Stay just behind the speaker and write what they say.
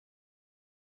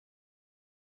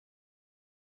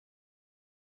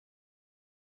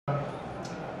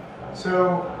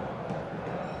So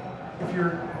if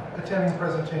you're attending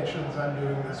presentations I'm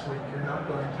doing this week, you're not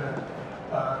going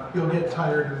to, you'll get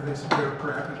tired of this joke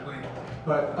rapidly.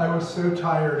 But I was so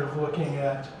tired of looking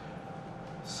at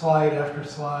slide after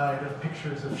slide of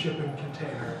pictures of shipping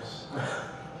containers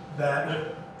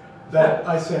that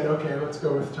I said, okay, let's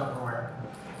go with Tupperware.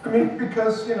 I mean,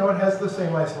 because it has the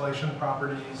same isolation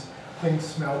properties. Things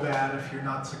smell bad if you're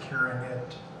not securing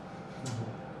it.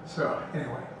 So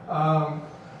anyway, I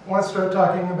want to start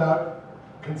talking about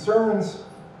concerns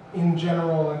in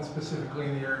general and specifically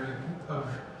in the area of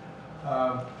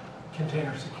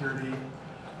container security.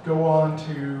 Go on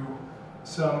to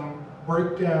some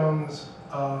breakdowns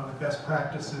of best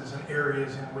practices and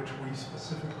areas in which we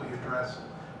specifically address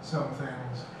some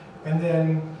things. And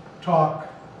then talk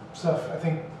stuff I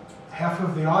think half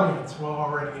of the audience will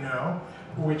already know,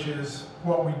 which is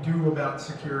what we do about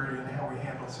security and how we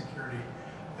handle security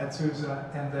at SUSE.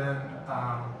 And then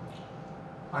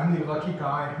I'm the lucky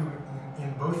guy who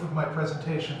in both of my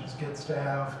presentations gets to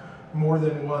have more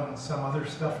than one some other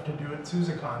stuff to do at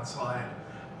SUSECON slide.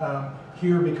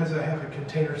 Here, because I have a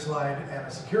container slide and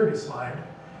a security slide,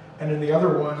 and in the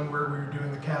other one where we were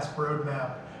doing the CaaS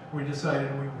roadmap, we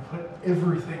decided we would put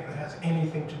everything that has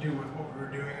anything to do with what we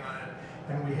were doing on it,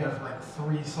 and we have like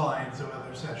 3 slides of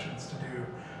other sessions to do,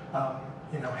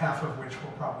 half of which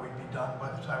will probably be done by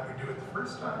the time we do it the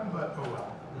first time, but oh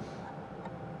well.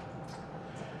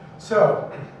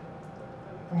 So,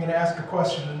 I'm going to ask a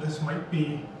question, and this might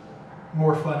be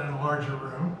more fun in a larger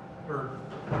room, or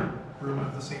room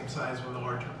of the same size with a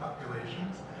larger population.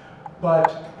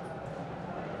 But,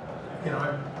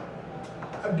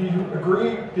 do you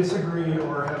agree, disagree,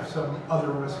 or have some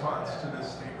other response to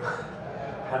this statement?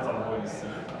 Depends on who you see.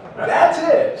 That's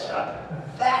it!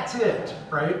 That's it,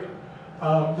 right?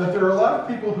 That there are a lot of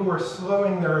people who are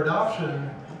slowing their adoption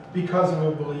because of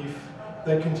a belief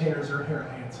that containers are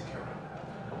inherently insecure.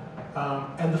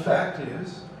 And the fact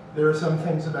is, there are some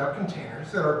things about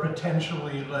containers that are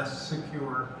potentially less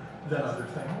secure than other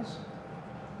things.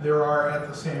 There are, at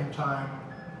the same time,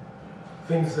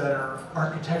 things that are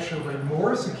architecturally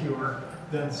more secure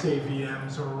than, say,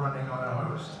 VMs or running on a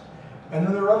host. And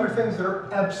then there are other things that are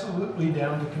absolutely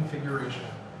down to configuration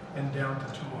and down to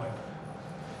tooling.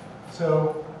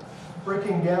 So,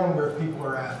 breaking down where people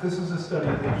are at, this is a study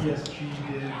that ESG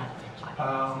did.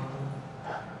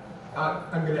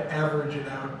 I'm going to average it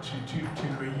out to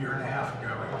a year and a half ago.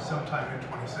 It was sometime in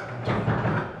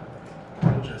 2017.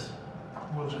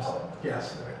 We'll just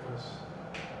guess that it was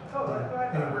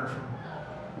anywhere from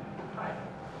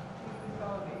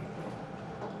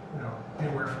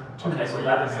anywhere from 2 Okay, so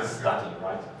that is a study,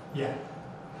 right? Yeah.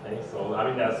 Okay, so I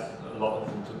mean there's a lot of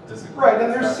them to disagree. Right,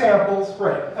 and there's samples,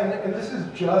 right, and this is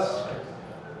just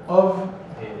of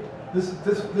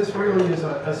this really is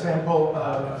a sample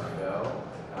of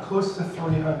close to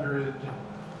 300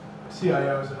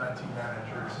 CIOs and IT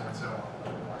managers and so on.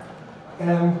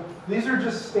 And these are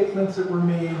just statements that were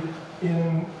made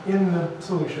in the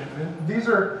solution. And these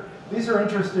are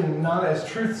interesting not as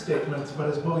truth statements, but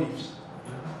as beliefs.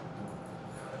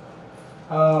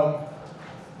 The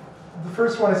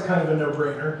first one is kind of a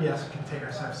no-brainer. Yes,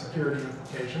 containers have security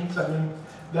implications. I mean,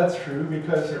 that's true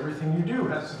because everything you do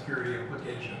has security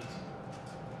implications.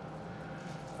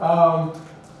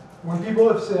 When people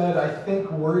have said, I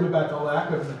think, worried about the lack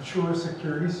of mature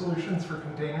security solutions for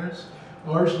containers,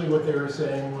 largely what they were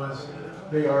saying was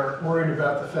they are worried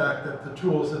about the fact that the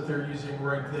tools that they're using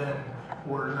right then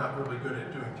were not really good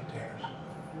at doing containers.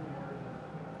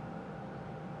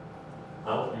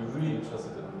 I would be really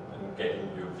interested in getting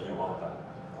your view on that.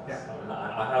 Yeah. I mean,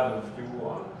 I have a view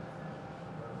on,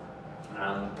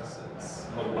 and it's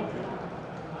not a good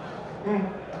view.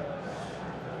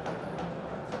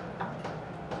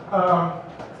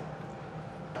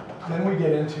 Then we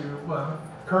get into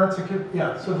current security.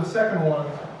 Yeah, so the second one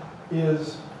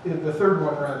is, the third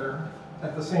one rather,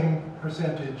 at the same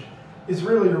percentage, is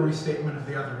really a restatement of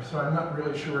the other. So I'm not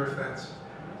really sure if that's,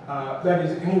 that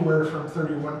is anywhere from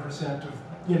 31% of,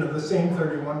 the same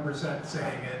 31%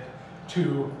 saying it,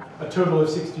 to a total of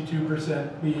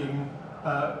 62% being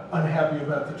unhappy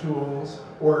about the tools,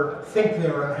 or think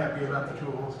they're unhappy about the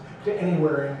tools, to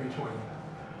anywhere in between.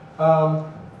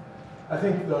 I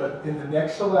think in the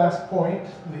next to last point,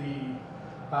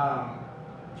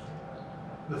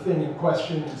 the thing in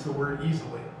question is the word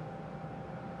easily.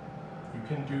 You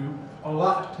can do a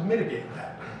lot to mitigate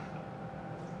that.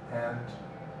 And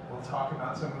we'll talk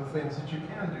about some of the things that you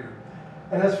can do.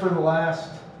 And as for the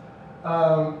last,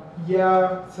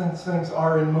 yeah, since things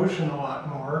are in motion a lot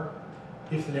more,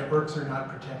 if the networks are not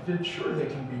protected, sure they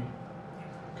can be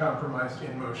compromised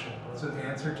in motion. So the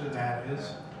answer to that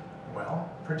is, well,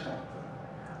 protect them.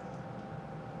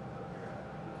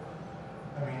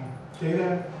 I mean,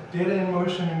 data in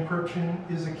motion encryption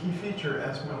is a key feature,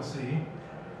 as we'll see,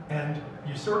 and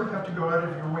you sort of have to go out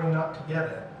of your way not to get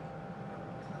it.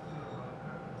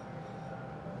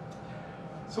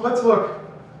 So let's look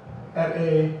at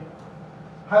a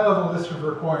high-level list of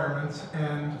requirements,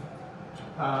 and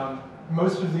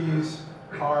most of these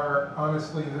are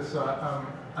honestly this.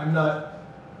 I'm not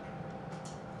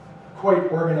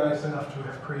quite organized enough to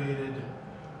have created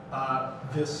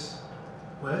this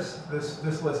list.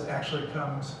 This list actually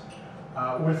comes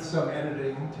with some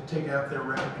editing to take out their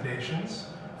recommendations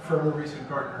from a recent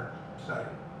Gartner study.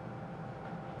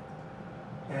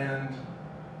 And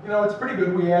you know, it's pretty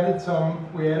good. We added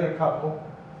a couple,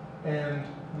 and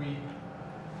we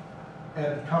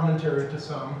added commentary to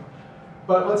some.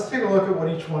 But let's take a look at what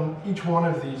each one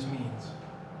of these means.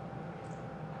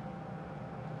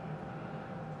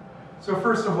 So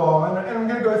first of all, and I'm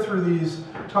going to go through these,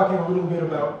 talking a little bit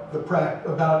about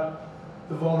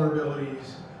the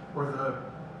vulnerabilities or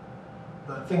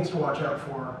the things to watch out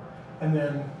for, and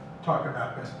then talk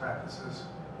about best practices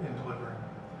in delivering.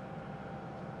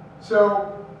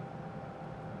 So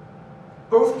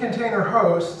both container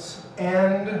hosts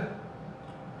and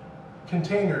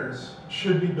containers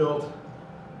should be built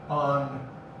on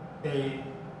a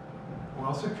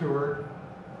well-secured,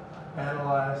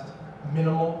 analyzed,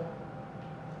 minimal,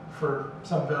 for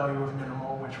some value of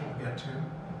minimal, which we'll get to,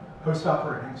 host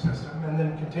operating system. And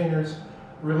then containers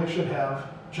really should have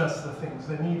just the things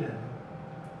they need in them.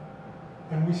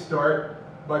 And we start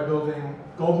by building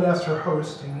Goldmaster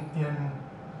host in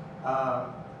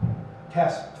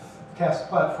CaaS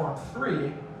Platform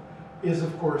 3 is,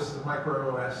 of course, the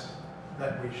micro OS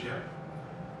that we ship.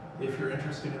 If you're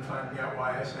interested in finding out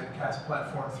why I said CaaS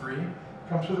Platform 3,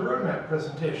 come to the roadmap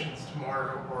presentations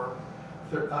tomorrow or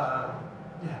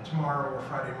tomorrow or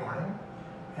Friday morning,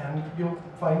 and you'll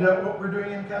find out what we're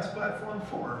doing in CaaS Platform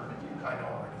 4. But you kind of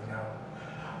already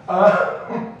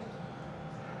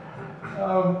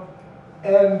know.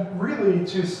 And really,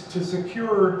 to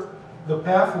secure the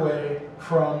pathway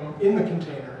from in the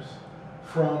containers,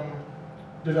 from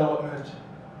development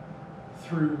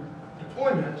through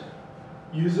deployment,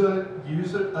 use a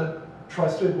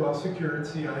trusted, well-secured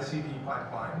CI/CD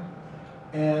pipeline.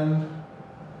 And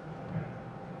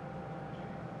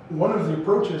one of the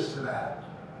approaches to that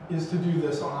is to do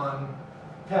this on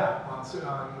CAP, on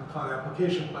the Cloud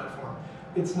Application Platform.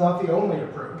 It's not the only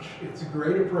approach. It's a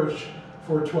great approach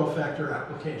for 12-factor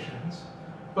applications,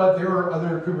 but there are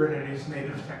other Kubernetes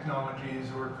native technologies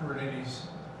or Kubernetes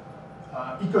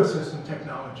ecosystem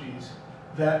technologies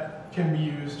that can be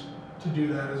used to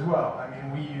do that as well. I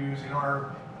mean, we use in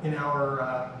our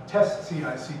test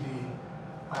CI/CD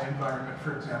environment,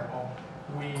 for example,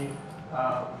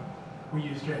 we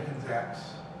use Jenkins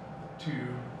X to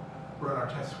run our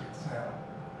test suites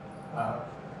now.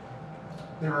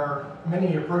 There are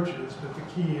many approaches, but the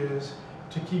key is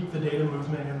to keep the data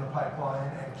movement in the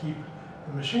pipeline and keep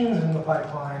the machines in the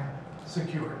pipeline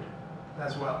secured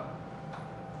as well.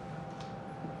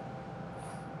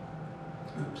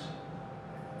 Oops.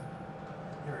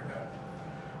 Here we go.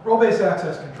 Role-based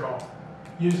access control.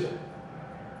 Use it.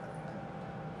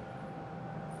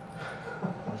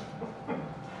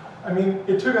 I mean,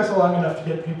 it took us long enough to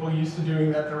get people used to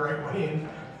doing that the right way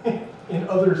in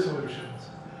other solutions.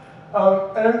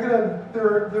 And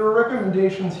there are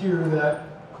recommendations here that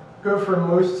go from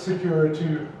most secure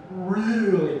to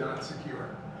really not secure.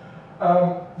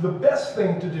 The best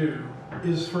thing to do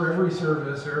is for every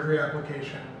service or every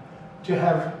application to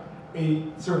have a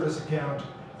service account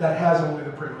that has only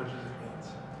the privileges it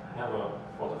needs.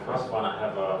 For the first one, I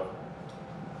have a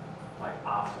like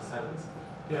after sentence.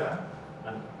 Yeah.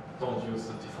 And don't use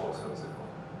the default service account.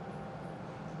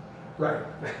 Right.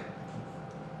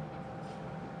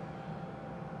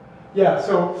 Yeah,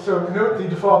 so note the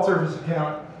default service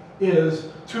account is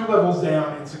 2 levels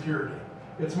down in security.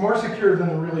 It's more secure than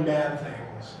the really bad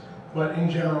things, but in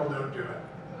general, don't do it.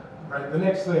 Right. The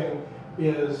next thing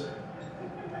is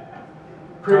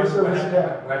create a service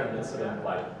account. We had an incident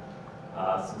like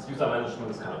since user management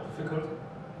is kind of difficult.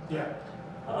 Yeah.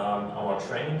 Our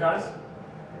training guys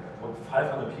put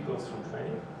 500 people through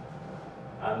training,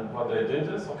 and what they did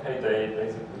is they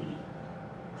basically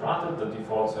granted the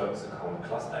default service account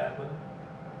cluster admin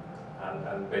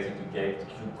and basically gave the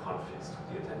kube configs to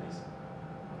the attendees.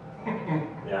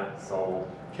 Yeah, so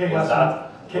Chaos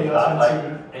like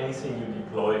ensued. anything you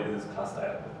deploy is cluster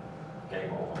admin.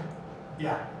 Game over.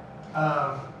 Yeah.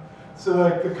 So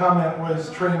like the comment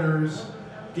was trainers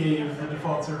gave the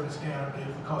default service account, gave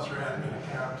the cluster admin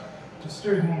account to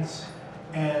students,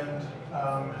 and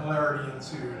hilarity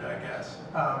ensued, I guess.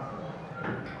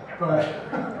 But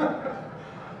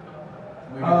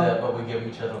We do that, but we give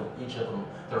each of them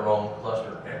their own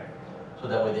cluster. Yeah. So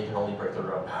that way they can only break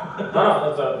their own.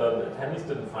 No, the attendees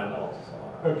didn't find out.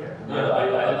 So. Okay. Yeah,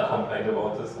 I had complained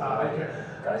about this. Okay.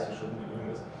 Guys, you shouldn't be doing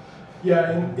this.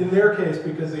 Yeah, in their case,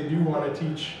 because they do want to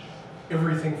teach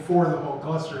everything for the whole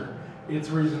cluster, it's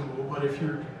reasonable. But if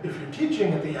you're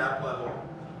teaching at the app level,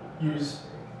 use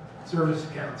service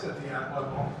accounts at the app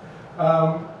level.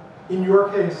 In your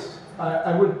case,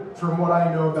 I would, from what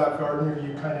I know about Gardener,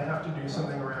 you kind of have to do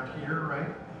something around here, right?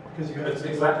 Because you have It's to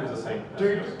exactly the same.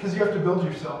 because you have to build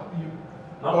yourself.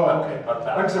 No, okay. But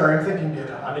I'm sorry, I'm thinking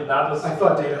Data Hub. I mean, that is. I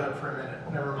thought Data Hub for a minute.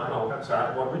 Never mind. No, I'm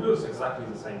sorry. what we do is exactly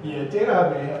the same. Yeah, Data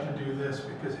Hub may have to do this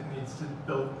because it needs to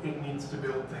build. It needs to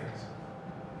build things.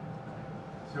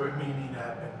 So it may need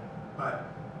admin,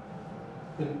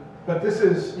 but this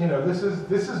is this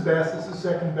is best. This is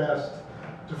second best.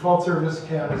 Default service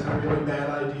account is a really bad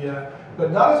idea,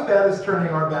 but not as bad as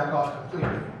turning our back off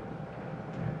completely.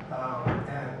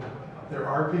 And there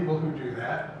are people who do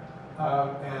that,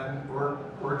 or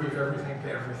give everything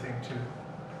to everything to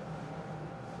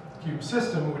Cube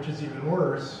System, which is even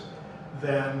worse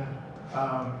than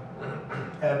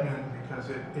admin because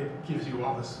it gives you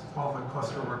all the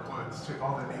cluster workloads to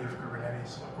all the native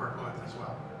Kubernetes workloads as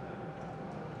well.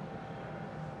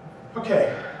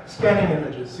 Okay, scanning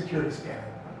images, security scanning.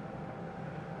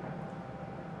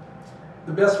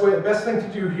 The best thing to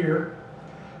do here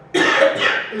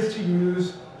is to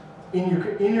use in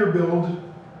your build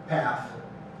path,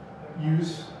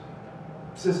 use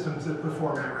systems that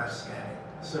perform at-rest scanning.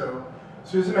 So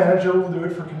SUSE Manager will do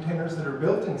it for containers that are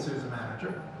built in SUSE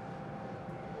Manager.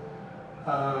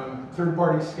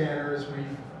 Third-party scanners,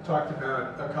 we've talked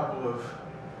about a couple of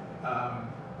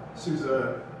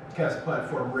SUSE CaaS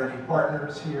Platform ready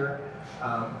partners here.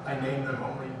 I name them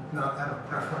only not out of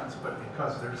preference, but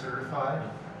because they're certified.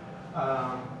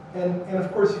 And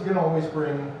of course, you can always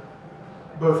bring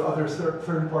both other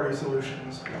third-party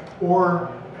solutions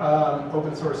or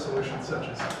open source solutions such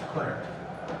as Claire.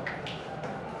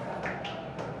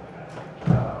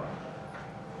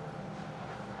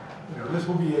 This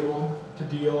will be able to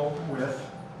deal with,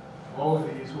 all of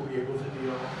these will be able to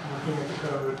deal, looking at the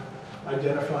code,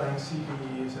 identifying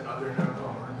CVEs and other known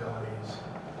vulnerabilities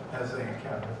as they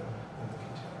encounter them in the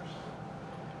containers.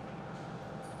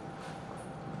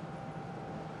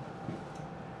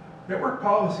 Network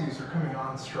policies are coming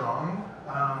on strong.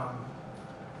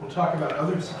 We'll talk about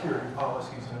other security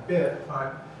policies in a bit,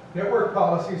 but network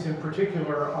policies in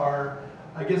particular are,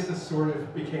 I guess this sort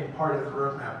of became part of the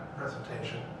roadmap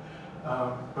presentation.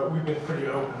 But we've been pretty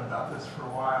open about this for a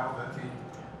while, that the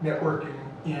networking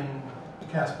in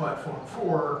CaaS Platform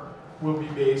 4 will be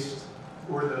based,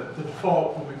 or the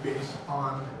default will be based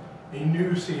on a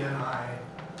new CNI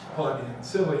plugin,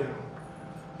 Cilium.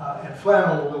 And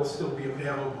Flannel will still be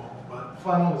available, but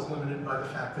Flannel is limited by the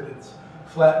fact that it's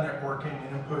flat networking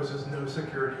and imposes no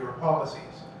security or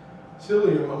policies.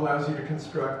 Cilium allows you to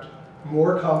construct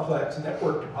more complex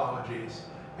network topologies,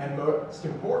 and most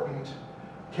important,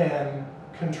 can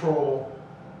control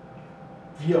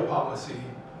via policy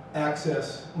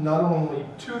access not only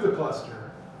to the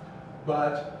cluster,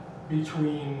 but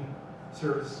between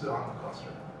services on the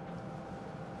cluster.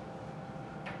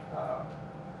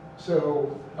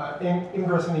 So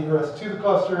ingress and egress to the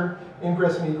cluster,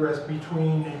 ingress and egress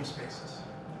between namespaces.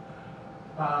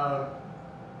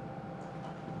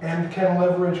 And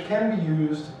can be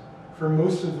used for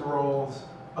most of the roles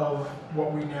of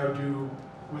what we now do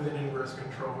with an ingress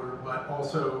controller, but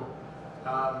also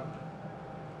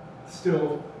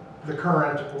still the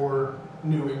current or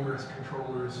new ingress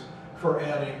controllers for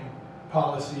adding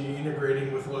policy,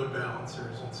 integrating with load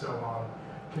balancers, and so on,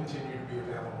 continue to be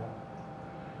available.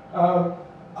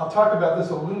 I'll talk about this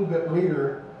a little bit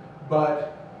later,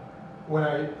 but when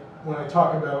I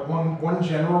talk about one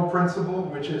general principle,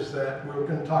 which is that we're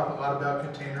going to talk a lot about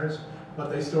containers, but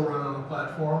they still run on the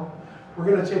platform. We're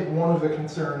going to take one of the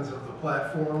concerns of the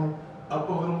platform up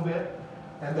a little bit,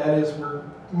 and that is where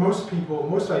most people,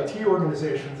 most IT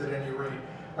organizations at any rate,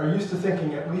 are used to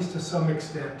thinking, at least to some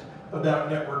extent, about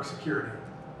network security.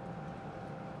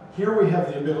 Here we have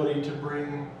the ability to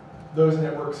bring those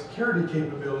network security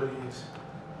capabilities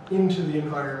into the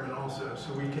environment also,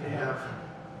 so we can have,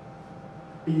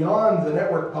 beyond the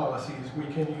network policies, we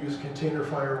can use container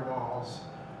firewalls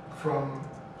from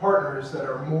partners that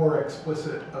are more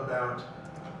explicit about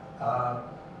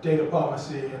data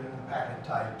policy and packet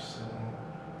types and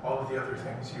all of the other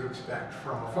things you expect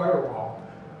from a firewall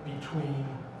between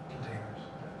containers.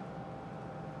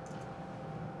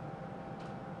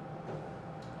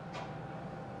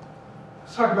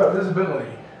 Let's talk about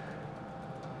visibility.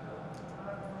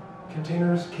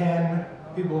 Containers can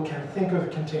people can think of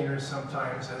containers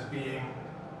sometimes as being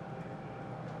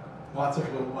lots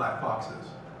of little black boxes,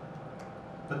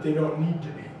 but they don't need to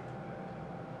be. You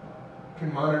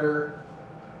can monitor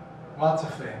lots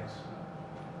of things.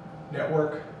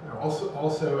 Network, they're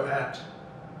also at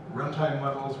runtime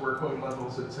levels, workload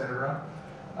levels, etc.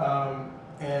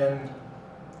 And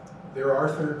there are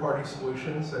third-party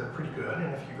solutions that are pretty good,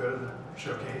 and if you go to the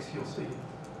showcase, you'll see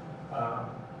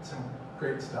some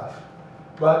great stuff.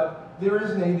 But there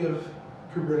is native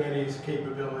Kubernetes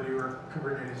capability or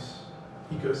Kubernetes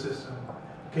ecosystem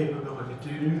capability to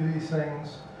do these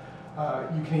things.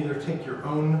 You can either take your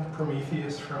own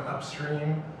Prometheus from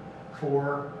upstream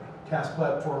for CaaS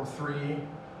Platform 3.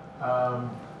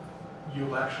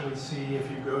 You'll actually see if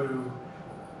you go to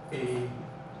a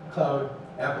cloud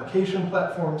application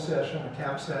platform session, a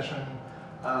CAP session,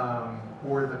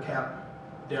 or the CAP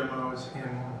demos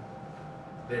in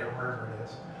there, wherever it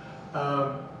is,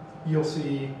 you'll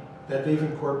see that they've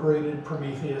incorporated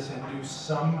Prometheus and do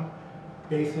some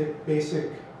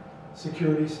basic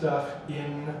security stuff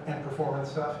and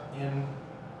performance stuff in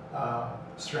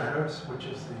Stratos, which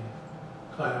is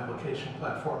the cloud application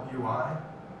platform UI.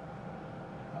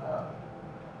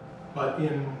 But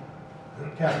in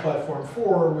CaaS Platform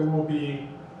 4, we will be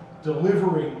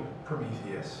delivering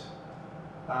Prometheus,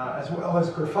 as well as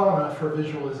Grafana for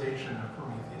visualization of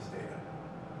Prometheus data.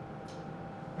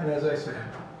 And as I said,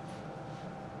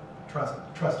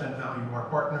 trust and value our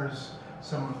partners.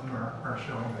 Some of them are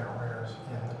showing their wares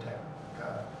in the tech.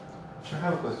 I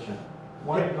have a question.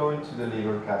 Why Yeah. go into the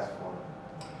legal CaaS form?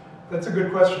 That's a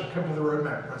good question. Come to the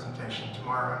roadmap presentation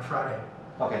tomorrow and Friday.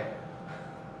 Okay.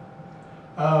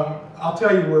 I'll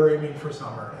tell you we're aiming for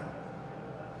summer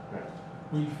now.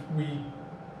 Right.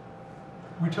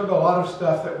 We took a lot of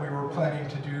stuff that we were planning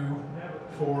to do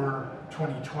for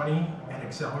 2020 and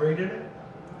accelerated it.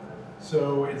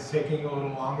 So it's taking a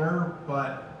little longer,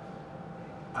 but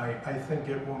I think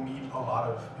it will meet a lot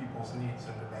of people's needs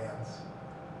and demands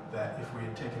that if we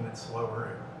had taken it slower,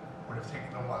 it would have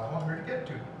taken a while longer to get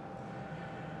to.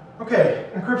 Okay,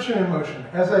 encryption in motion.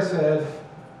 As I said,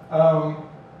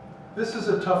 this is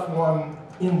a tough one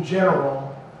in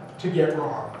general to get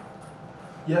wrong.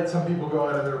 Yet some people go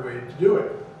out of their way to do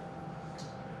it.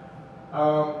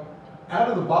 Out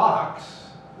of the box,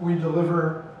 we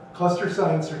deliver cluster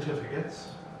signed certificates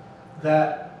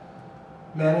that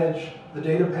manage the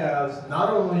data paths not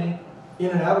only in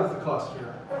and out of the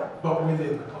cluster, but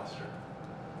within the cluster.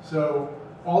 So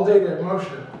all data in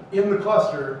motion in the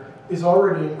cluster is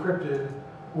already encrypted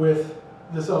with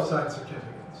the self-signed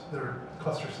certificates, the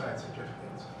cluster signed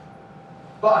certificates.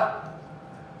 But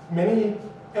many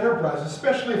enterprises,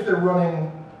 especially if they're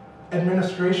running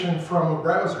administration from a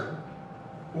browser,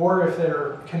 or if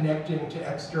they're connecting to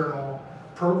external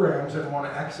programs and want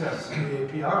to access the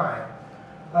API,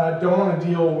 don't want to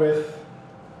deal with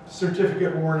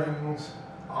certificate warnings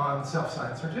on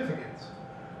self-signed certificates.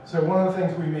 So one of the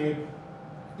things we made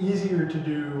easier to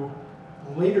do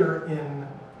later in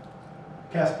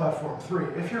CaaS Platform 3.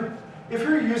 If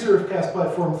you're a user of CaaS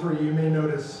Platform 3, you may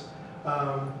notice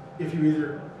if you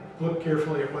either look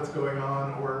carefully at what's going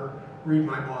on or read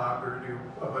my blog or do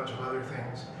a bunch of other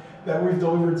things, that we've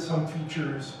delivered some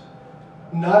features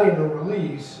not in a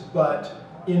release, but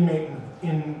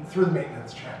in through the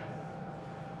maintenance channel.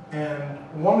 And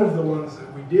one of the ones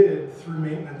that we did through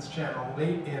maintenance channel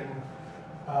late in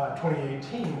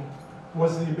 2018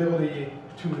 was the ability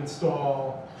to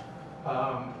install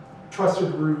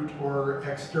trusted root or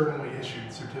externally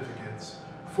issued certificates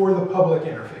for the public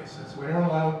interfaces. We don't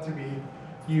allow it to be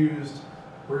used,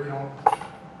 or you don't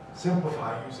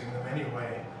simplify using them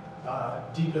anyway,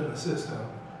 deep in the system.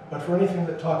 But for anything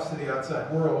that talks to the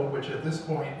outside world, which at this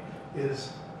point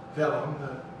is Vellum,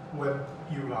 the web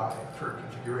UI for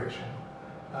configuration.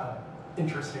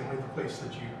 Interestingly, the place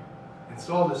that you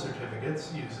install the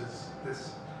certificates uses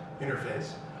this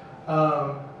interface.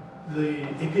 The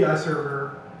API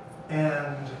server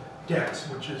and DEX,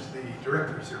 which is the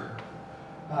directory server,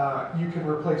 you can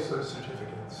replace those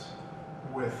certificates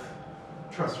with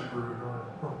trusted root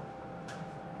or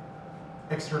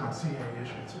external CA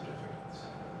issued certificates.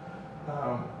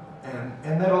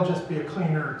 And that'll just be a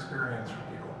cleaner experience for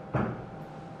people.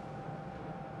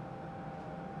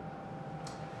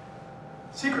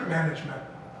 Secret management.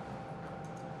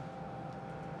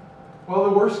 Well,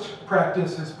 the worst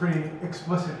practice is pretty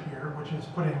explicit here, which is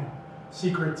putting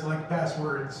secrets like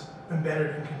passwords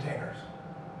embedded in containers.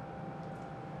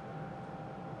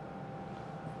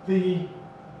 The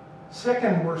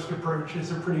second worst approach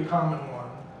is a pretty common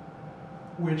one,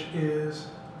 which is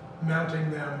mounting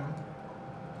them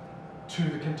to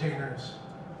the containers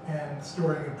and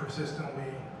storing them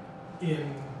persistently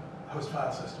in host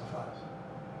file system files.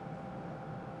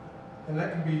 And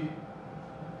that can be,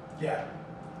 yeah.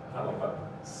 I don't know, but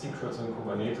secrets in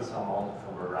Kubernetes are mounted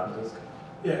from a RAM disk.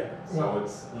 Yeah, So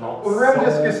it's not well, RAM so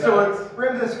disk is still bad.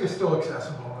 RAM disk is still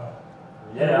accessible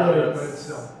though. Yeah, Really, but it's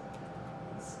still.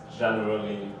 it's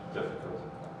generally difficult.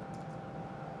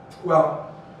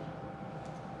 Well,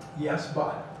 yes,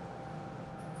 but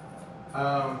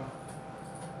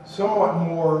somewhat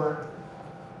more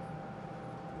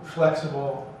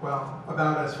flexible. Well,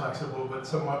 about as flexible, but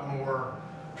somewhat more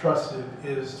trusted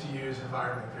is to use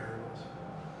environment variables.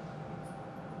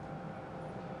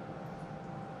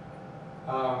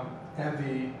 And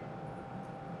the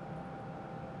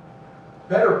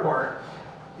better part,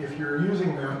 if you're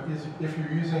using them, is if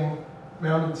you're using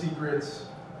mounted secrets,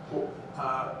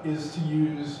 is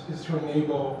to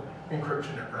enable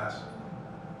encryption at rest,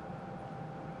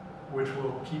 which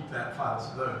will keep that file,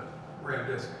 so the RAM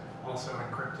disk also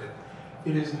encrypted.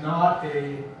 It is not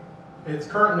a. It's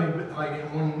currently like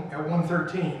at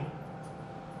 1.13.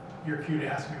 You're cue to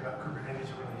ask me about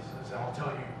Kubernetes releases, and I'll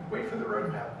tell you, wait for the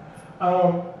roadmap.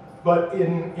 But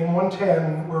in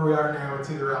 1.10, where we are now, it's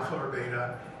either alpha or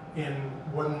beta. In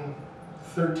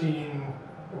 1.13,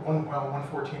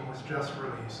 1.14 was just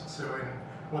released. So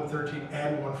in 1.13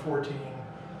 and 1.14,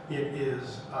 it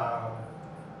is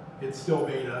it's still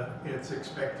beta. It's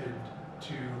expected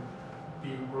to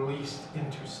be released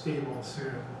into stable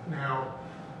soon. Now,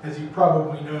 as you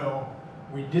probably know,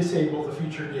 we disable the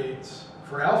feature gates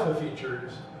for alpha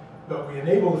features, but we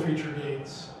enable the feature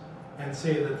gates and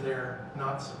say that they're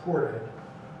not supported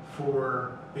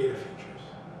for beta features.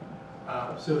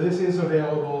 So this is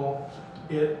available.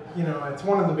 It's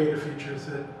one of the beta features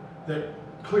that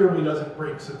clearly doesn't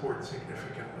break support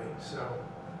significantly. So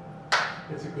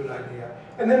it's a good idea.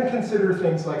 And then consider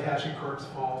things like HashiCorp's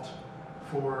Vault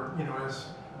for, as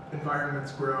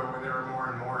environments grow and there are more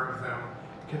and more of them,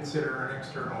 consider an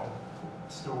external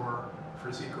store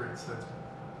for secrets that's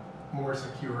more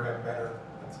secure and better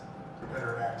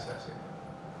at accessing.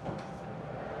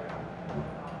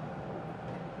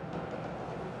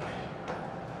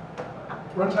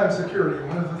 Runtime security,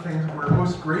 one of the things we're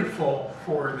most grateful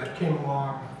for that came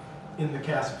along in the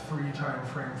CASP 3 time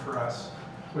frame for us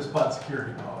was pod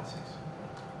security policies.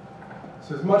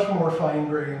 So it's much more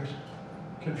fine-grained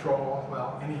control,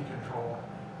 well, any control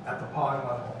at the pod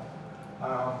level.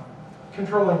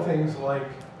 Controlling things like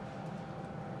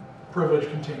privileged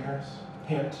containers,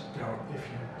 hint, don't if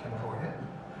you can avoid it.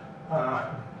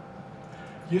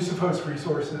 Use of host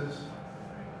resources,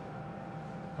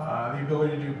 the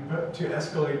ability to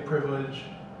escalate privilege,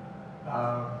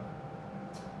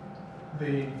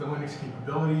 the Linux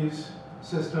capabilities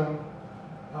system,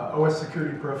 OS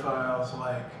security profiles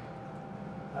like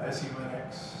SE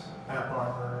Linux,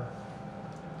 AppArmor.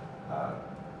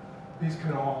 These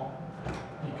can all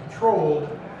be controlled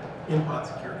in pod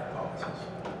security policies.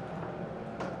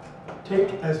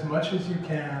 Take as much as you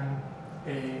can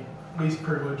a least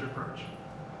privilege approach.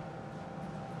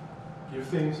 Give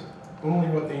things only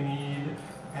what they need,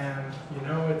 and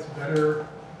it's better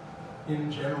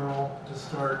in general to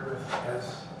start with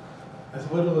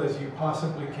as little as you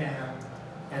possibly can,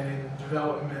 and in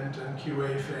development and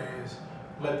QA phase,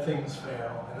 let things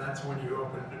fail, and that's when you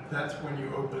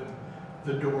open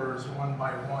the doors one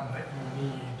by one that you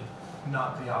need,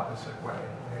 not the opposite way.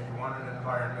 You want an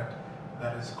environment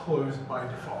that is closed by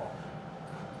default.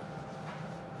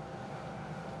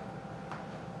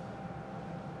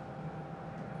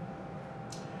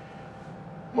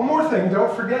 One more thing,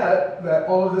 don't forget that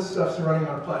all of this stuff's running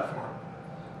on a platform.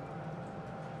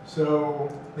 So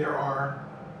there are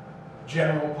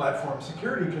general platform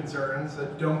security concerns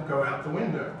that don't go out the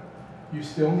window. You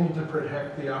still need to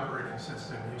protect the operating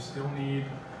system. You still need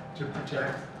to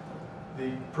protect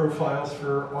the profiles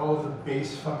for all of the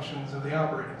base functions of the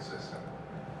operating system.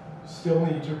 You still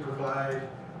need to provide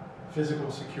physical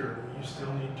security. You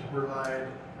still need to provide,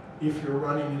 if you're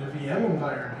running in a VM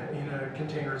environment, in a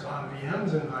containers on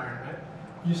VMs environment,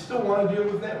 you still want to deal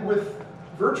with that with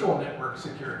virtual network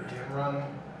security and run,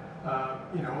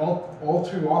 all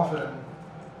too often,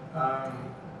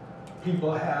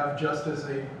 people have, just as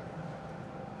they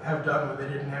have done when they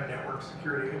didn't have network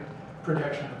security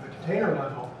protection at the container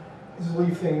level, is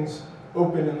leave things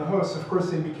open in the host. Of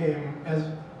course, they became, as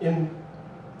in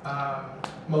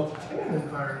multi-tenant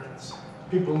environments,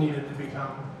 people needed to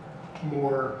become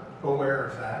more aware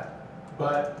of that.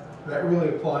 But that really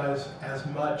applies as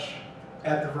much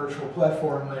at the virtual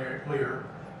platform layer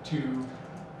to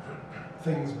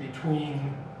things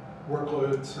between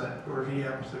workloads or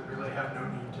VMs that really have no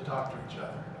need to talk to each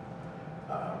other.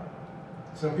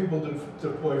 Some people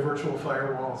deploy virtual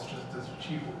firewalls just as a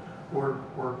cheap or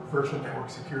virtual network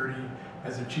security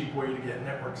as a cheap way to get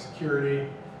network security,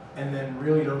 and then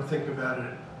really don't think about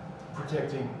it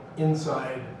protecting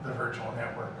inside the virtual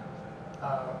network.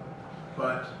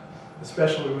 But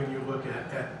especially when you look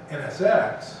at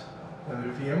NSX and the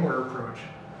VMware approach,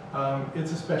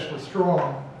 it's especially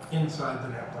strong inside the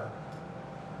network.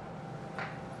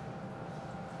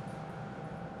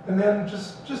 And then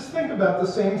just think about the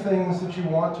same things that you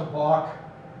want to block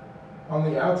on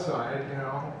the outside,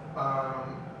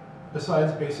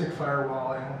 besides basic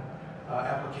firewalling,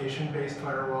 application-based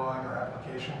firewalling or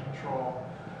application control,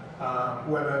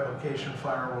 web application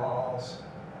firewalls,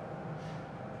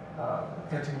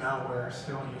 anti-malware,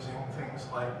 still using things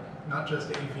like not just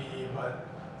AV,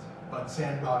 but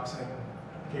sandboxing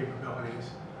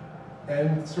capabilities,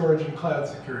 and storage and cloud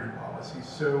security policies.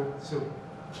 So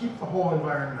keep the whole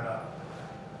environment up.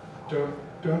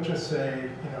 Don't just say,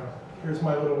 here's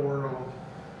my little world.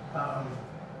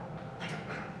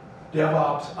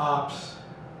 DevOps, ops,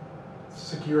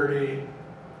 security.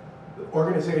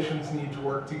 Organizations need to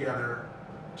work together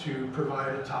to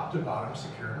provide a top-to-bottom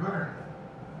secure environment.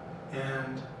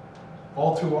 And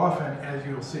all too often, as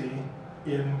you'll see,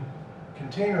 in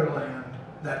container land,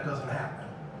 that doesn't happen.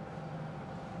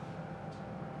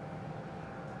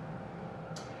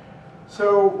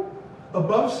 So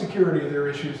above security, there are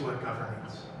issues like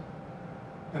governance.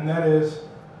 And that is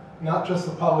not just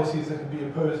the policies that can be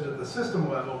imposed at the system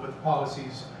level, but the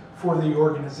policies for the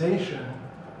organization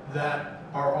that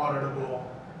are auditable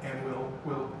and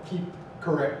will keep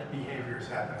correct behaviors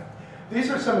happening. These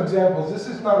are some examples. This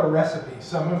is not a recipe.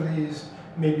 Some of these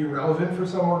may be relevant for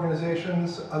some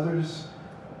organizations, others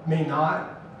may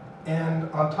not. And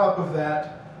on top of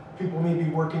that, people may be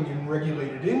working in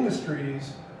regulated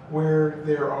industries where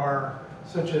there are,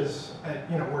 such as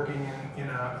working in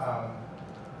a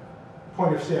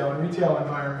point of sale and retail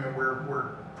environment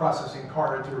where processing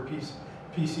cards or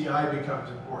PCI becomes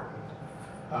important.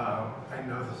 I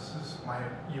know this is my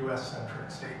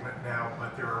US-centric statement now,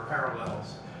 but there are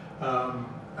parallels.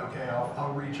 Okay,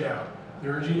 I'll reach out.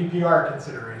 There are GDPR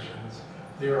considerations.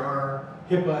 There are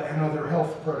HIPAA and other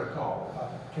health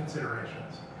protocol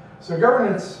considerations. So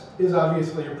governance is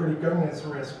obviously governance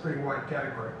risk, pretty wide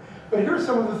category. But here are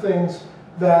some of the things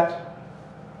that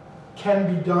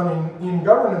can be done in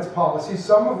governance policy,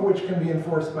 some of which can be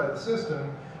enforced by the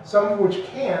system, some of which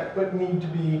can't, but need to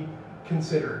be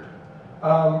considered.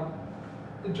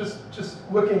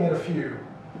 Just looking at a few.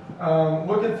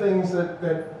 Look at things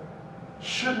that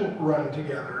shouldn't run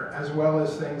together, as well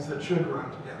as things that should run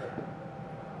together.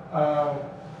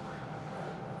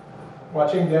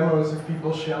 Watching demos of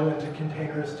people shell into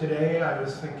containers today, I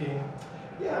was thinking,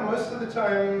 yeah, most of the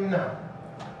time, no.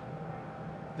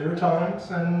 There are times,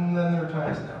 and then there are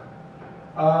times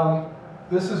no.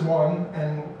 This is one,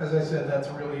 and as I said, that's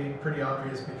really pretty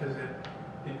obvious because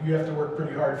you have to work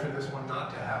pretty hard for this one not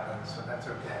to happen, so that's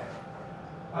okay.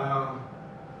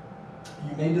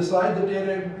 You may decide the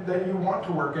data that you want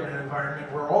to work in an environment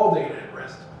where all data at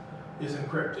rest is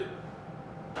encrypted.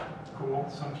 Cool,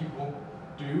 some people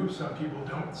do, some people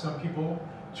don't, some people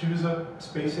choose a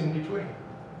space in between.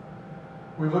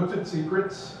 We looked at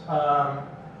secrets,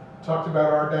 talked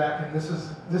about RBAC, and this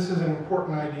is an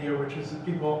important idea, which is that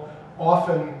people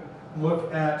often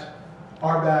look at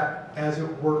RBAC as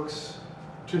it works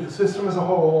to the system as a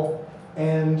whole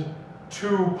and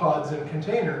to pods and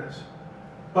containers.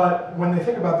 But when they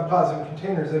think about the pods and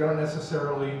containers, they don't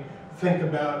necessarily think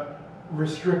about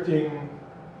restricting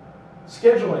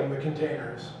scheduling the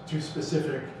containers to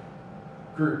specific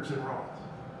groups and roles.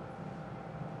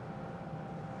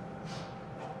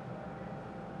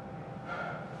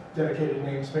 Dedicated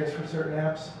namespace for certain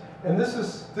apps. And this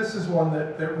is one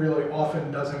that really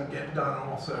often doesn't get done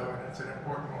also, and it's an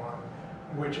important one,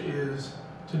 which is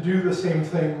to do the same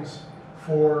things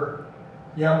for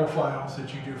YAML files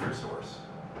that you do for source.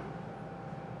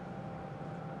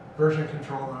 Version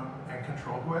control them and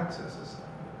control who accesses them.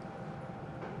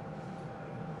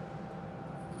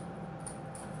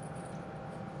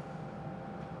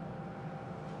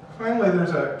 Finally,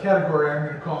 there's a category I'm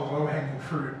going to call low-hanging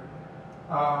fruit.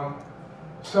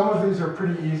 Some of these are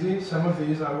pretty easy. Some of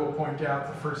these, I will point out,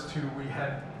 the first two we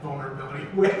had vulnerability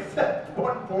with at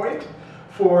one point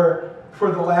for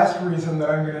the last reason that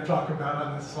I'm going to talk about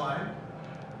on this slide.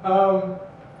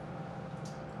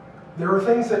 There are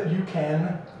things that you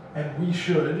can, and we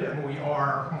should, and we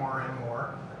are more and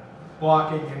more,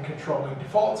 blocking and controlling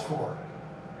defaults for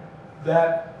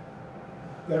that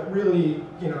really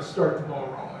start the ball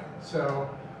rolling. So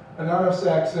anonymous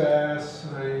access,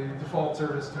 the default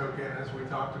service token, as we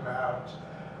talked about,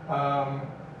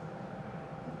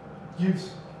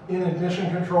 use in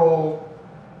admission control,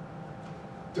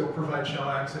 they'll provide shell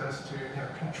access to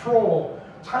control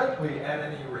tightly at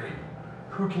any rate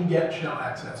who can get shell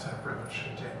access in a privileged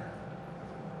container.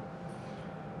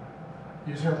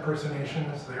 User impersonation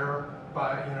is there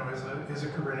by, is a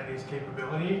Kubernetes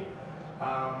capability.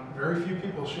 Very few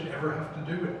people should ever have to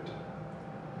do it.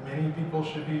 Many people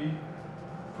should be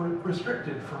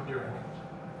restricted from doing it.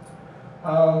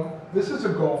 This is a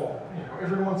goal.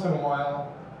 Every once in a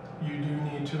while, you do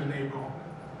need to enable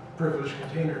privileged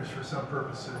containers for some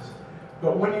purposes.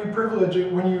 But when you privilege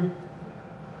it, when you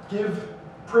give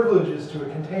privileges to a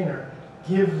container,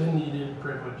 give the needed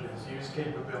privileges. Use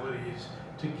capabilities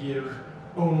to give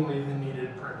only the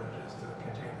needed privileges to the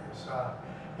containers.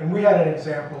 And we had an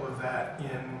example of that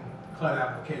in Cloud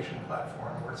Application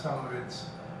Platform, where some of its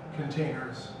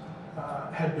containers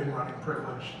had been running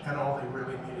privileged, and all they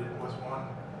really needed was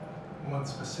one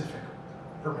specific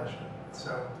permission.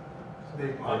 So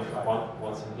they modified.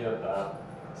 One thing here,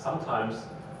 sometimes you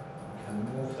can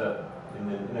move that in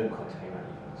a container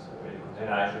even. So a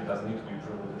container actually doesn't need to be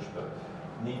privileged, but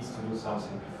needs to do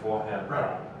something beforehand.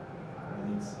 Right.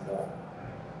 And needs more.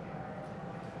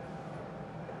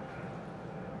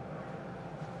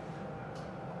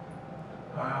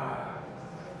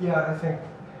 Yeah, I think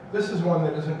this is one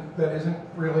that isn't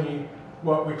really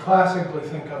what we classically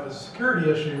think of as a security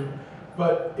issue,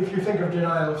 but if you think of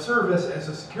denial of service as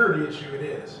a security issue, it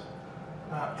is.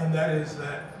 And that is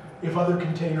that if other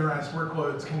containerized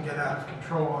workloads can get out of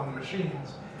control on the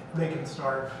machines, they can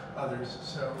starve others.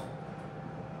 So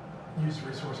use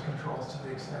resource controls to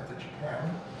the extent that you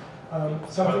can.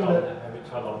 Something that have you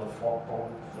turned on the fork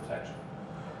bone protection?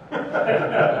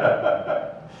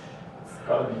 It's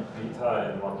got to be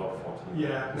beta in 1.14.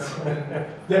 Yeah, no,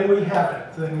 then we have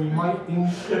it. Then we might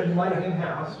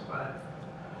in-house,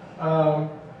 but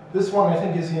this one I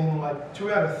think is in like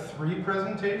 2 out of 3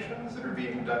 presentations that are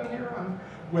being done here on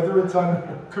whether it's on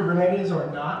Kubernetes or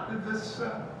not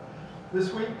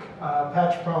this week.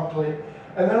 Patch promptly,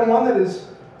 and then one that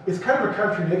it's kind of a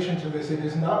contradiction to this. It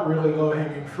is not really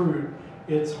low-hanging fruit.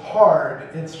 It's hard.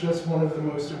 It's just one of the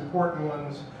most important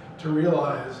ones to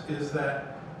realize is that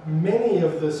many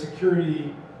of the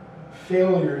security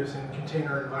failures in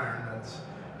container environments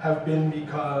have been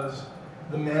because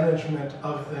the management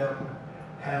of them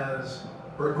has,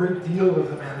 or a great deal of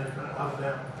the management of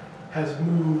them has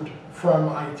moved from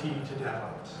IT to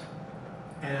DevOps.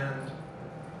 And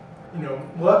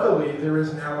luckily there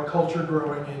is now a culture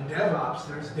growing in DevOps.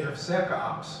 There's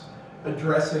DevSecOps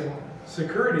addressing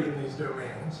security in these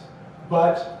domains,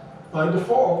 but by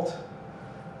default,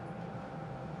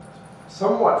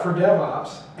 somewhat for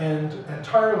DevOps and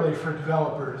entirely for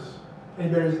developers.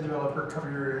 Anybody who's a developer,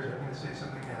 cover your ears, I'm going to say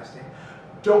something nasty.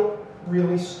 Don't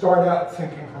really start out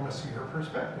thinking from a CISO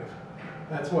perspective.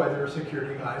 That's why there are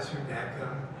security guys who nag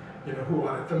them, who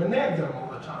audit them and nag them all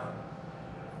the time.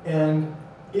 And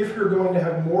if you're going to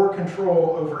have more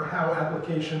control over how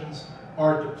applications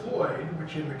are deployed,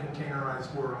 which in the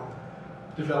containerized world,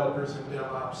 developers and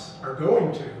DevOps are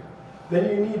going to, then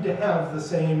you need to have the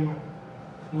same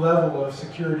level of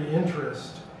security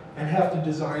interest and have to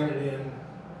design it in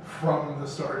from the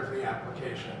start of the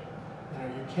application.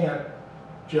 You can't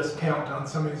just count on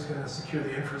somebody's going to secure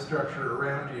the infrastructure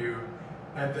around you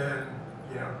and then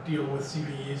deal with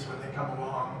CVEs when they come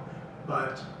along,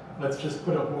 but let's just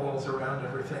put up walls around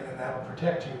everything and that'll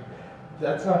protect you.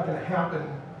 That's not going to happen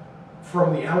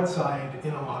from the outside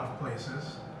in a lot of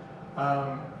places.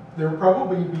 There will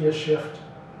probably be a shift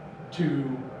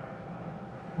to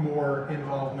more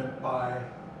involvement by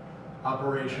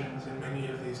operations in many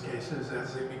of these cases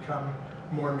as they become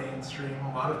more mainstream.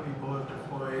 A lot of people have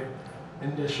deployed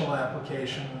initial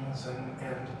applications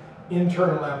and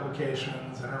internal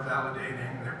applications and are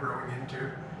validating. They're growing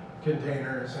into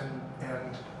containers and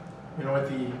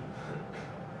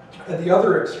at the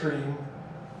other extreme,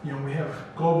 we have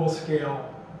global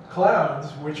scale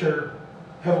clouds which are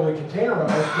heavily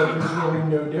containerized, but there's really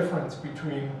no difference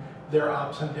between their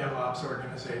ops and DevOps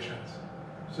organizations.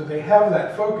 So they have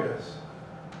that focus,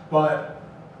 but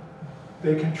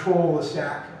they control the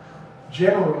stack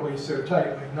generally so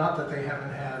tightly, not that they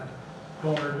haven't had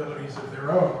vulnerabilities of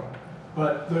their own,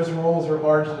 but those roles are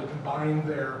largely combined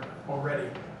there already.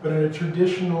 But in a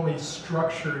traditionally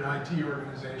structured IT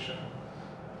organization,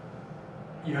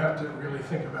 you have to really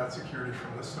think about security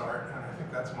from the start, and I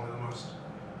think that's one of the most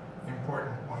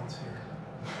important points here.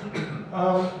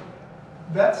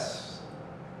 That's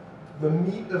the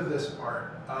meat of this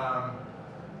part.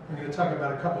 I'm going to talk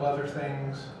about a couple other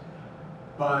things,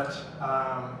 but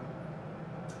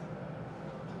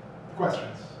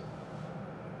questions?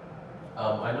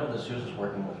 I know that SUSE is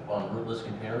working on rootless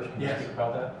containers. Can you speak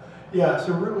about that? Yeah,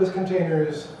 so rootless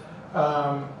containers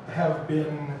are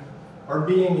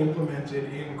being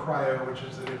implemented in Cryo, which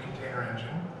is the new container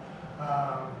engine.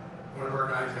 One of our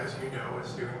guys, as you know,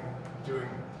 is doing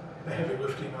the heavy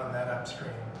lifting on that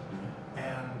upstream,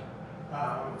 and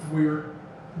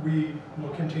we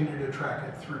will continue to track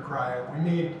it through Cryo.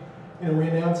 We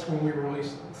announced when we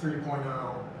released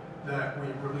 3.0 that we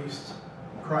released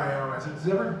Cryo as it. Does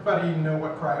everybody know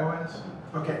what Cryo is?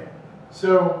 Okay,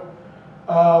 so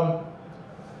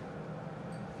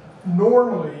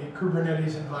normally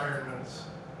Kubernetes environments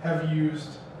have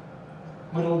used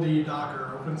little d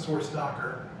Docker, open source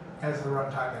Docker, as the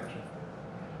runtime engine.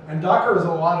 And Docker is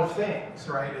a lot of things,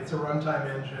 right? It's a runtime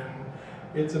engine,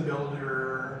 it's a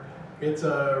builder, it's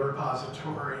a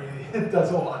repository, it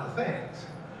does a lot of things.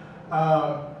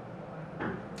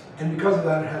 And because of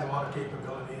that, it has a lot of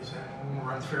capabilities and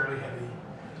runs fairly heavy.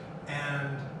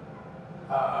 And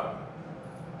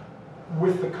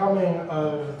with the coming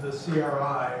of the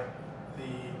CRI,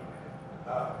 the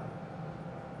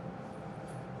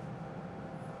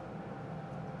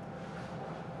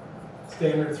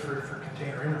standards for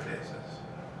container interfaces,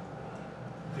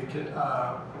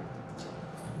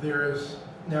 there is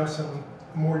now some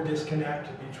more disconnect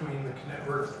between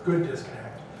or good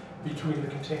disconnect between the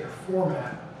container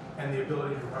format and the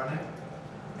ability to run it.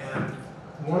 And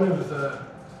one of the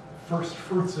first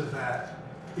fruits of that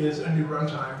is a new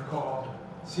runtime called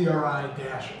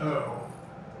CRI-O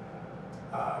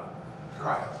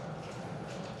Cryo.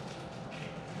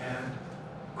 And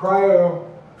Cryo,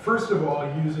 first of all,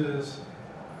 uses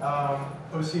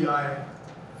OCI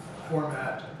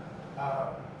format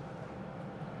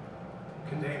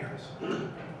containers,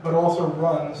 but also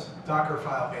runs Docker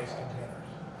file-based containers.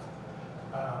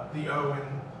 The O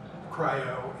in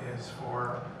Cryo is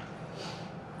for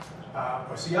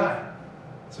OCI,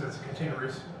 so it's a container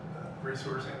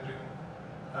resource engine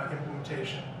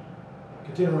implementation,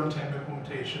 container runtime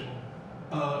implementation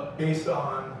based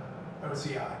on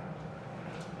OCI.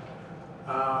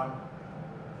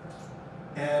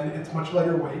 And it's much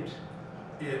lighter weight.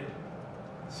 It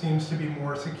seems to be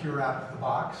more secure out of the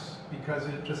box because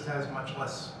it just has much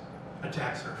less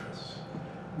attack surface.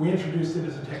 We introduced it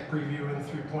as a tech preview in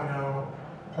 3.0,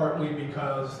 partly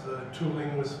because the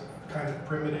tooling was kind of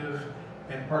primitive,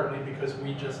 and partly because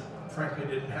we just, frankly,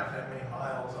 didn't have that many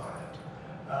miles on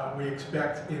it. We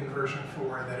expect in version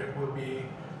 4 that it will be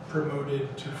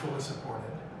promoted to fully supported.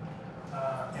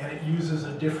 And it uses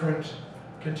a different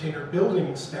container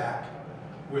building stack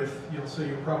with, you'll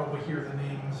probably hear the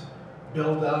names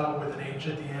Builda with an H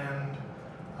at the end,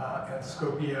 and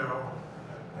Scopio,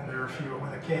 and there are a few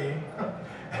with a K,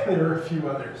 and there are a few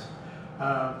others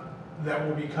that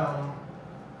will become,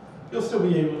 you'll still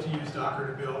be able to use Docker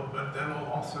to build, but that'll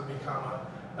also become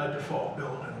a default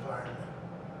build environment.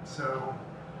 So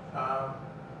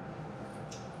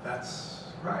that's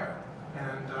Cryo.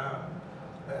 And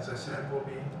as I said, we'll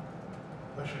be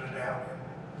pushing it out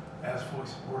as fully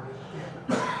supported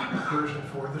in version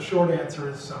 4. The short answer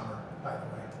is summer, by the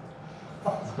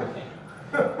way.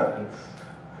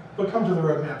 But come to the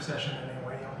roadmap session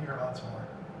anyway, you'll hear lots more.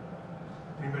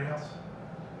 Anybody else?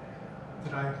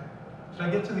 Did I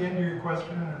get to the end of your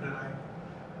question, or did I?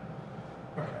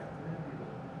 Okay.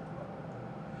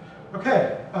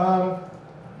 Okay.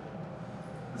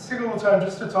 Let's take a little time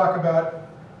just to talk about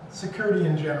security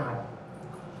in general.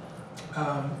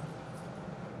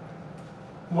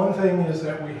 One thing is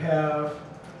that we have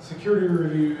security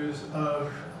reviews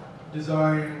of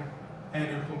design and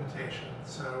implementation.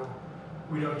 So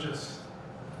we don't just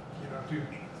do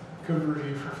code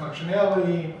review for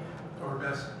functionality or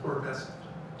best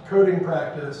coding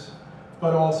practice,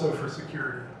 but also for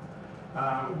security.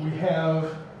 We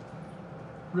have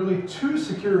really two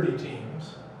security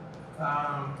teams.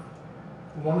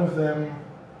 One of them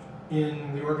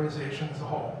in the organization as a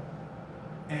whole,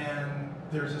 and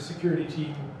there's a security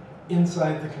team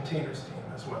inside the containers team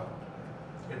as well.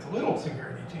 It's a little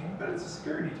security team, but it's a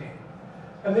security team.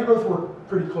 And they both work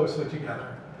pretty closely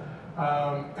together.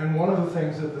 And one of the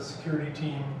things that the security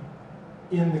team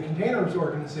in the containers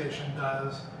organization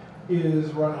does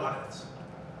is run audits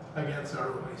against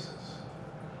our releases.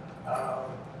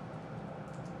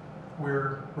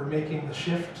 We're making the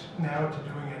shift now to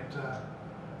doing it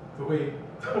the way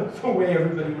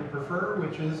everybody would prefer,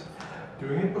 which is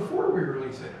doing it before we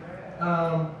release it.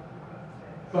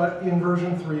 But in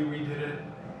version 3, we did it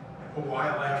a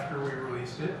while after we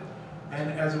released it,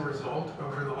 and as a result,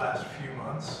 over the last few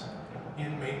months,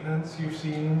 in maintenance, you've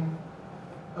seen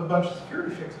a bunch of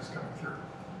security fixes coming through.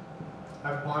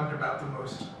 I've blogged about the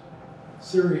most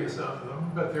serious of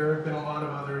them, but there have been a lot of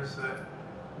others that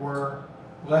were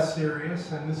less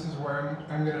serious, and this is where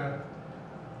I'm going to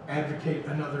advocate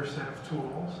another set of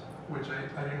tools, which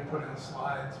I didn't put in the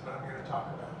slides, but I'm going to talk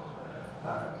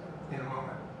about in a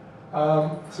moment.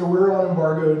 So we're on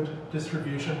embargoed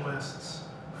distribution lists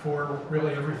for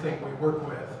really everything we work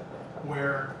with,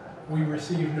 where we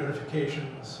receive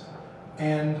notifications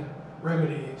and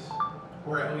remedies,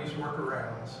 or at least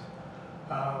workarounds,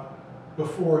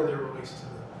 before they're released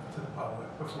to the public,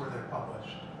 before they're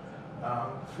published.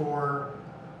 For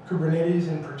Kubernetes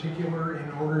in particular,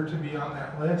 in order to be on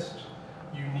that list,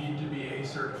 you need to be a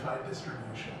certified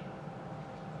distribution.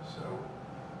 So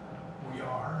we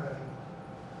are, and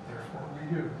therefore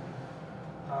we do.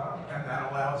 And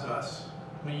that allows us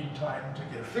lead time to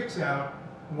get a fix out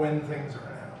when things are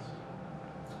announced.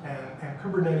 And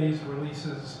Kubernetes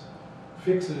releases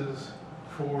fixes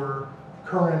for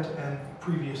current and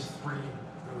previous 3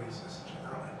 releases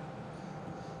generally.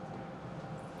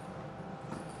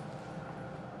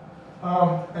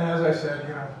 And as I said,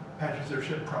 patches are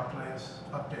shipped promptly as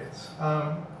updates.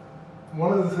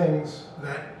 One of the things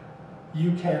that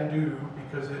you can do,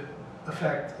 because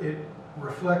it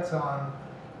reflects on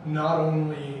not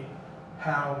only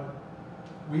how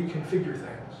we configure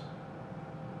things,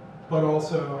 but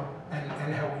also,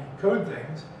 and how we code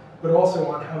things, but also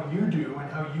on how you do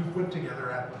and how you put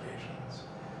together applications,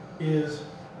 is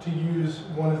to use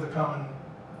one of the common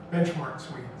benchmark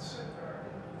suites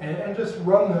and just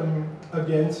run them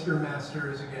against your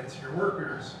masters, against your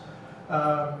workers,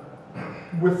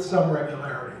 with some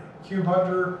regularity.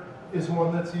 KubeHunter is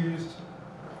one that's used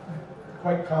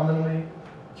quite commonly.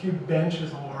 KubeBench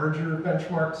is a larger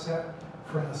benchmark set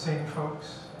from the same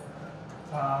folks.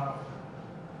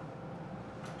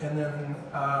 And then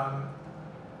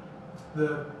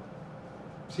the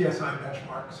CSI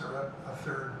benchmarks are a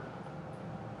third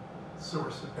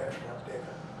source of benchmark data.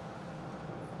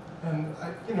 And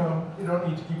you don't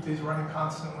need to keep these running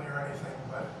constantly or anything,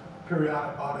 but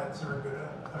periodic audits are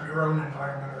of your own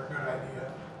environment are a good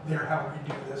idea. They're how we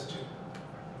do this too.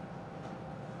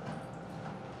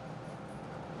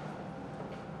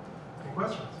 Any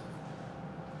questions?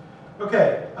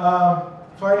 Okay,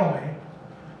 finally,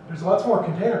 there's lots more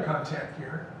container content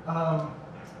here.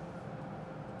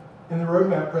 In the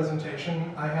roadmap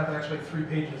presentation, I have actually 3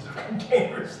 pages of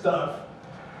container stuff.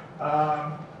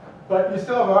 But you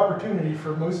still have opportunity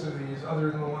for most of these, other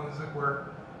than the ones that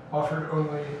were offered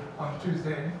only on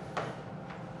Tuesday.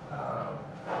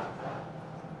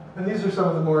 And these are some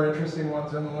of the more interesting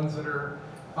ones, and the ones that are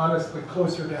honestly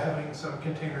closer to having some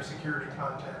container security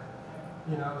content.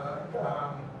 The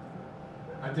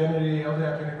identity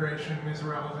LDAP integration is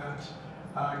relevant.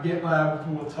 GitLab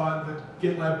will talk, the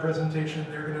GitLab presentation,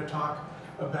 they're going to talk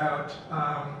about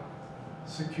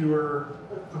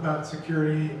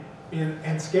security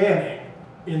and scanning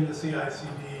in the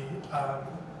CI/CD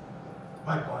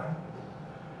pipeline.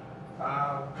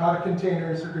 Kata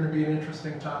containers are going to be an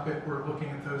interesting topic. We're looking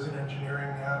at those in engineering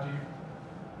now.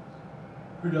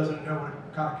 Who doesn't know what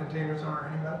Kata containers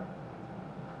are? Anybody?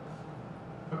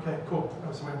 Okay, cool. I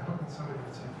was waiting hoping somebody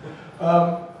would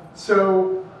say.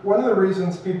 So one of the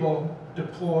reasons people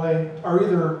are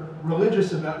either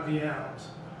religious about VMs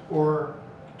or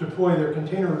deploy their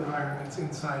container environments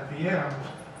inside VMs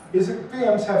is that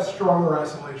VMs have stronger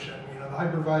isolation. The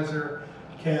hypervisor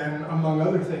can, among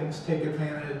other things, take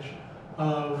advantage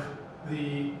of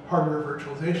the hardware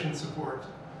virtualization support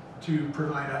to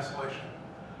provide isolation.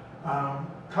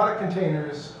 Kata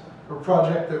containers are a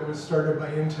project that was started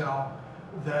by Intel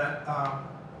that,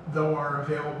 though are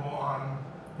available on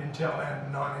Intel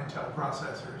and non-Intel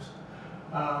processors,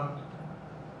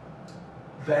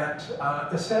 that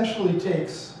essentially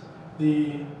takes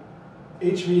the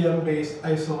HVM-based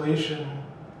isolation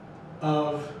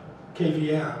of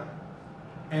KVM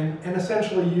and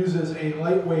essentially uses a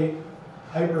lightweight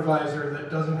hypervisor that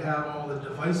doesn't have all the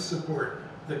device support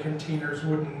that containers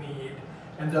wouldn't need,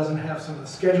 and doesn't have some of the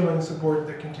scheduling support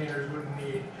that containers wouldn't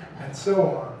need, and so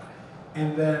on,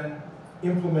 and then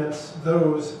implements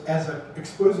those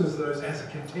exposes those as a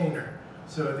container.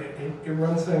 So it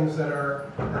runs things that are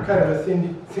kind of a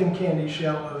thin candy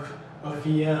shell of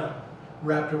VM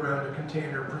wrapped around a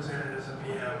container, presented as a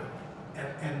VM,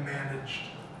 and managed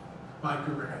by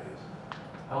Kubernetes.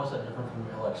 How is that different from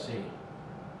LXC?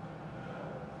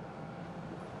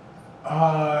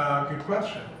 Good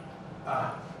question.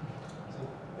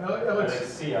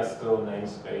 LXC has still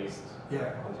namespace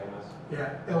Yeah, containers.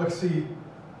 yeah. LXC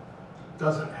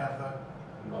doesn't have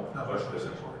Not that push much this.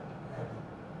 support.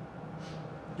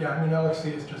 Yeah, I mean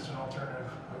LXC is just an alternative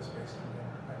host-based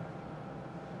container, right?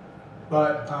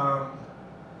 But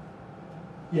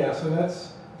yeah, so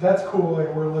that's cool,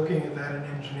 and we're looking at that in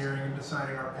engineering and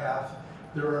deciding our path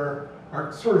There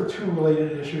are sort of two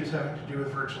related issues having to do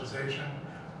with virtualization.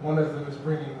 One of them is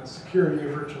bringing the security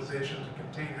of virtualization to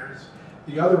containers.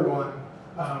 The other one,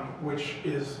 which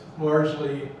is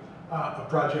largely a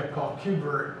project called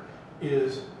KubeVirt,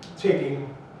 is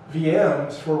taking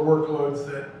VMs for workloads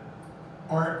that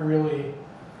aren't really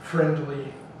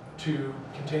friendly to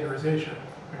containerization,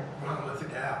 monolithic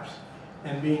apps,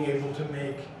 and being able to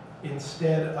make,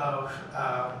 instead of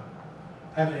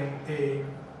having a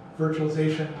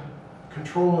virtualization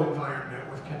control environment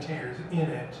with containers in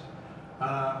it,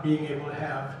 being able to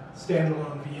have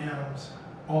standalone VMs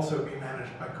also be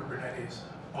managed by Kubernetes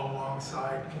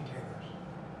alongside containers.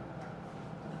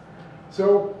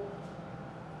 So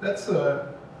that's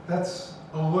a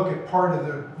look at part of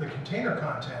the container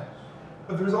content,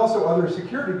 but there's also other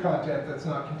security content that's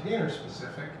not container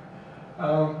specific.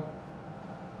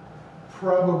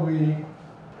 Probably,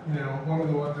 one of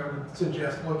the ones I would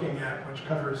suggest looking at, which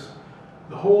covers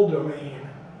the whole domain,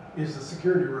 is the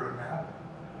security roadmap.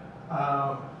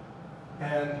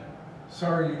 And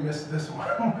sorry you missed this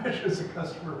one, which is a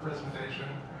customer presentation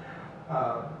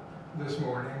this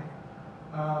morning.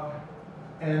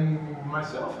 And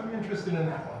myself, I'm interested in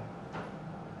that one.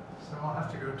 So I'll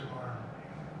have to go tomorrow.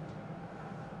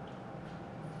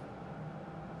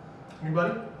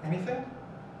 Anybody? Anything?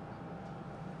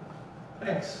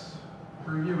 Thanks.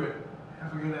 Review it.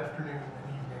 Have a good afternoon and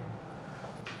evening.